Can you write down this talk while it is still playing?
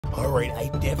Alright, I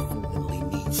definitely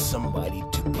need somebody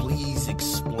to please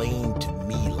explain to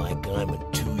me, like I'm a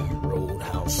 2-year-old,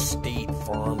 how State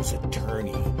Farm's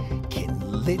attorney can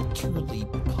literally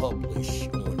publish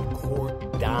on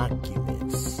court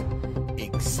documents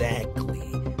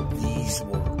exactly these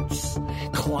words.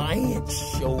 Client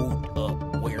showed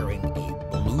up wearing a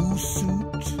blue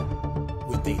suit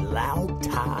with a loud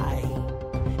tie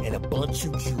and a bunch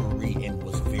of jewelry and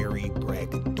was very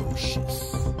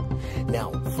braggadocious.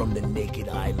 Now, from the naked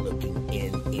eye looking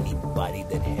in, anybody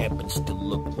that happens to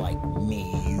look like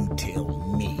me, you tell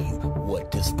me,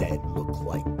 what does that look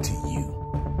like to you?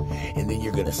 And then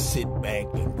you're gonna sit back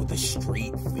and with a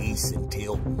straight face and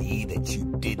tell me that you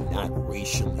did not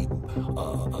racially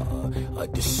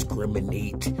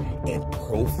discriminate and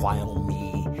profile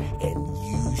me and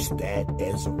use that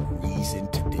as a reason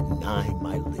to deny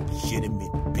my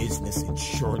legitimate business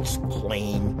insurance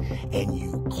claim, and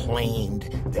you claimed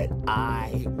that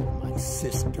I or my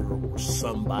sister or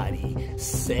somebody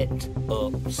set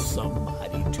up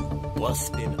somebody to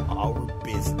bust in our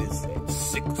business at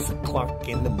 6 o'clock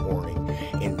in the morning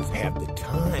and have the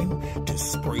time to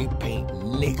spray paint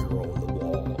nigger on the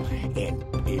wall and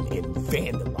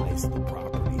vandalize the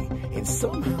property. And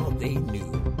somehow they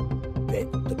knew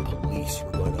that the police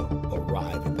were going to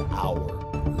arrive an hour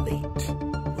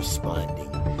late responding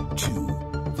to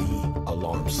the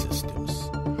alarm systems.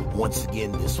 Once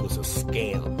again, this was a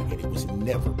scam, and it was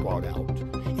never brought out.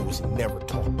 It was never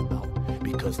talked about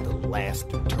because the last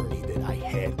attorney that I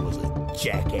had was a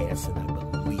jackass, and I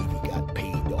believe he got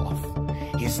paid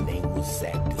off. His name was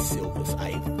Zach DeSilvas.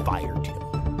 I fired him.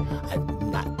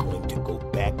 I'm not going to go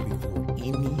back before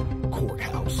any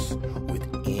courthouse with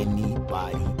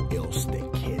anybody else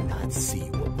that cannot see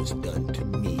what was done to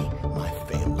me, my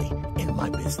family, and my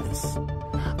business.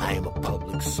 I am a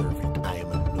public servant. I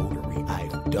am a notary.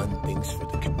 I've done things for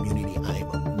the community. I am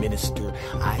a minister.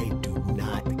 I do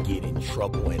not get in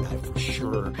trouble, and I for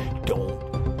sure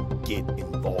don't get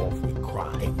involved with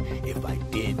crime. If I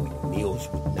did, Mcneill's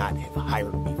would not have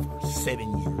hired me for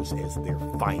 7 years as their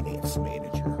finance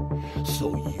manager.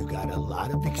 So you got a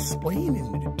lot of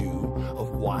explaining to do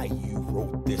of why you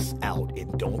wrote this out,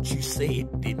 and don't you say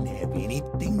it didn't have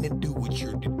anything to do with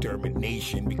your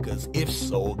determination, because if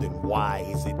so, then why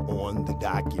is it on the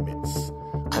documents?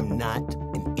 I'm not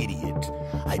an idiot.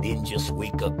 I didn't just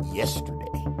wake up yesterday.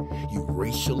 You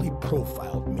racially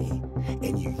profiled me,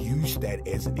 and you used that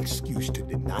as an excuse to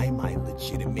deny my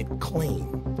legitimate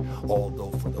claim.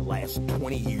 Although for the last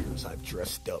 20 years, I've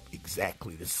dressed up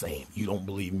exactly the same. You don't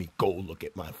believe me? Go look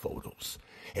at my photos.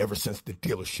 Ever since the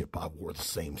dealership, I wore the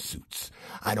same suits.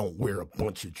 I don't wear a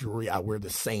bunch of jewelry. I wear the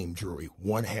same jewelry.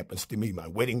 One happens to be my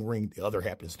wedding ring, the other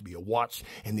happens to be a watch,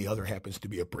 and the other happens to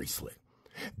be a bracelet.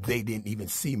 They didn't even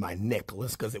see my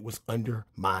necklace because it was under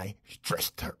my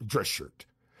dress shirt.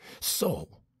 So,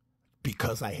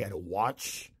 because I had a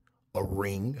watch, a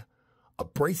ring, a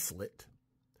bracelet,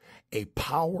 a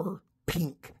power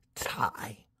pink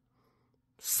tie,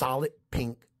 solid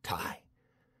pink tie,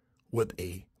 with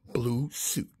a blue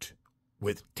suit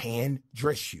with tan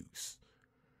dress shoes,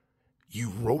 you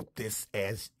wrote this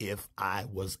as if I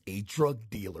was a drug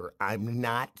dealer. I'm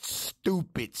not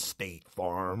stupid, State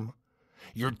Farm.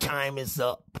 Your time is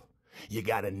up. You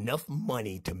got enough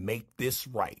money to make this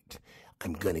right.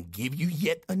 I'm going to give you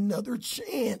yet another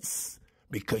chance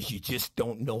because you just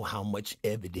don't know how much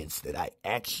evidence that I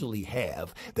actually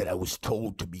have that I was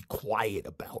told to be quiet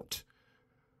about.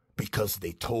 Because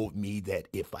they told me that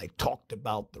if I talked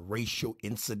about the racial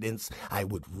incidents, I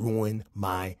would ruin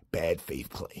my bad faith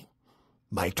claim.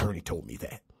 My attorney told me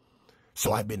that.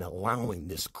 So I've been allowing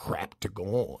this crap to go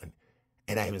on,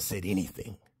 and I haven't said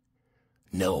anything.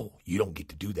 No, you don't get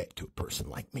to do that to a person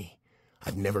like me.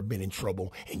 I've never been in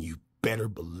trouble, and you better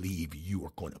believe you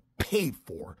are going to pay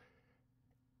for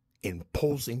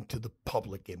imposing to the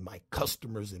public and my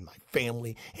customers and my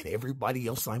family and everybody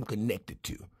else I'm connected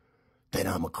to that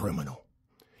I'm a criminal.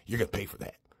 You're going to pay for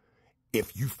that.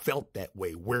 If you felt that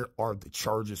way, where are the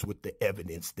charges with the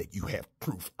evidence that you have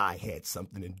proof I had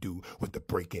something to do with the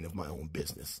break-in of my own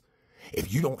business?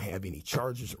 If you don't have any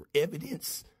charges or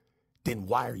evidence, then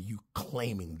why are you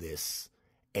claiming this?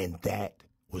 And that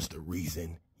was the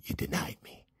reason you denied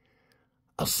me.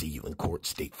 I'll see you in court,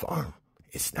 State Farm.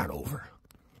 It's not over.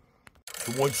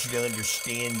 I want you to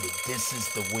understand that this is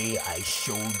the way I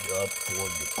showed up for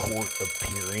the court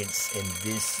appearance, and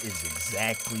this is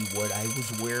exactly what I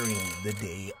was wearing the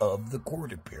day of the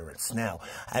court appearance. Now,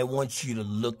 I want you to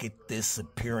look at this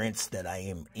appearance that I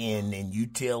am in, and you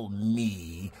tell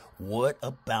me what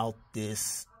about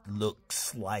this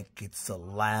looks like it's a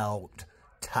loud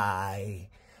tie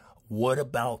What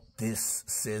about this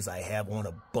says I have on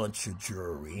a bunch of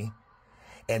jewelry,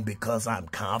 and because I'm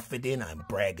confident, I'm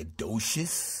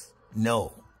braggadocious?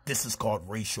 No, this is called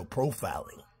racial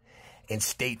profiling. And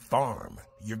State Farm,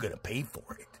 you're going to pay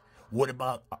for it. What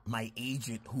about my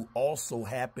agent who also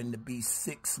happened to be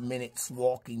 6 minutes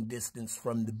walking distance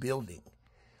from the building,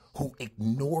 who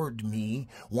ignored me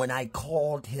when I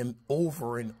called him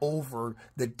over and over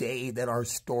the day that our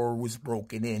store was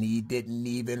broken in? He didn't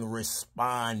even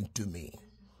respond to me.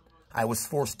 I was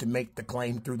forced to make the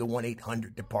claim through the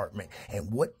 1-800 department.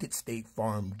 And what did State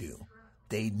Farm do?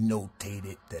 They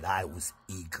notated that I was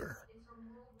eager.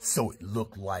 So it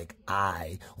looked like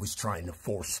I was trying to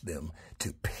force them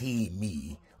to pay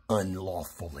me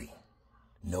unlawfully.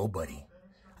 Nobody.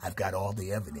 I've got all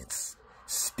the evidence.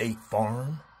 State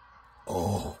Farm?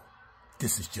 Oh,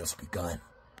 this has just begun.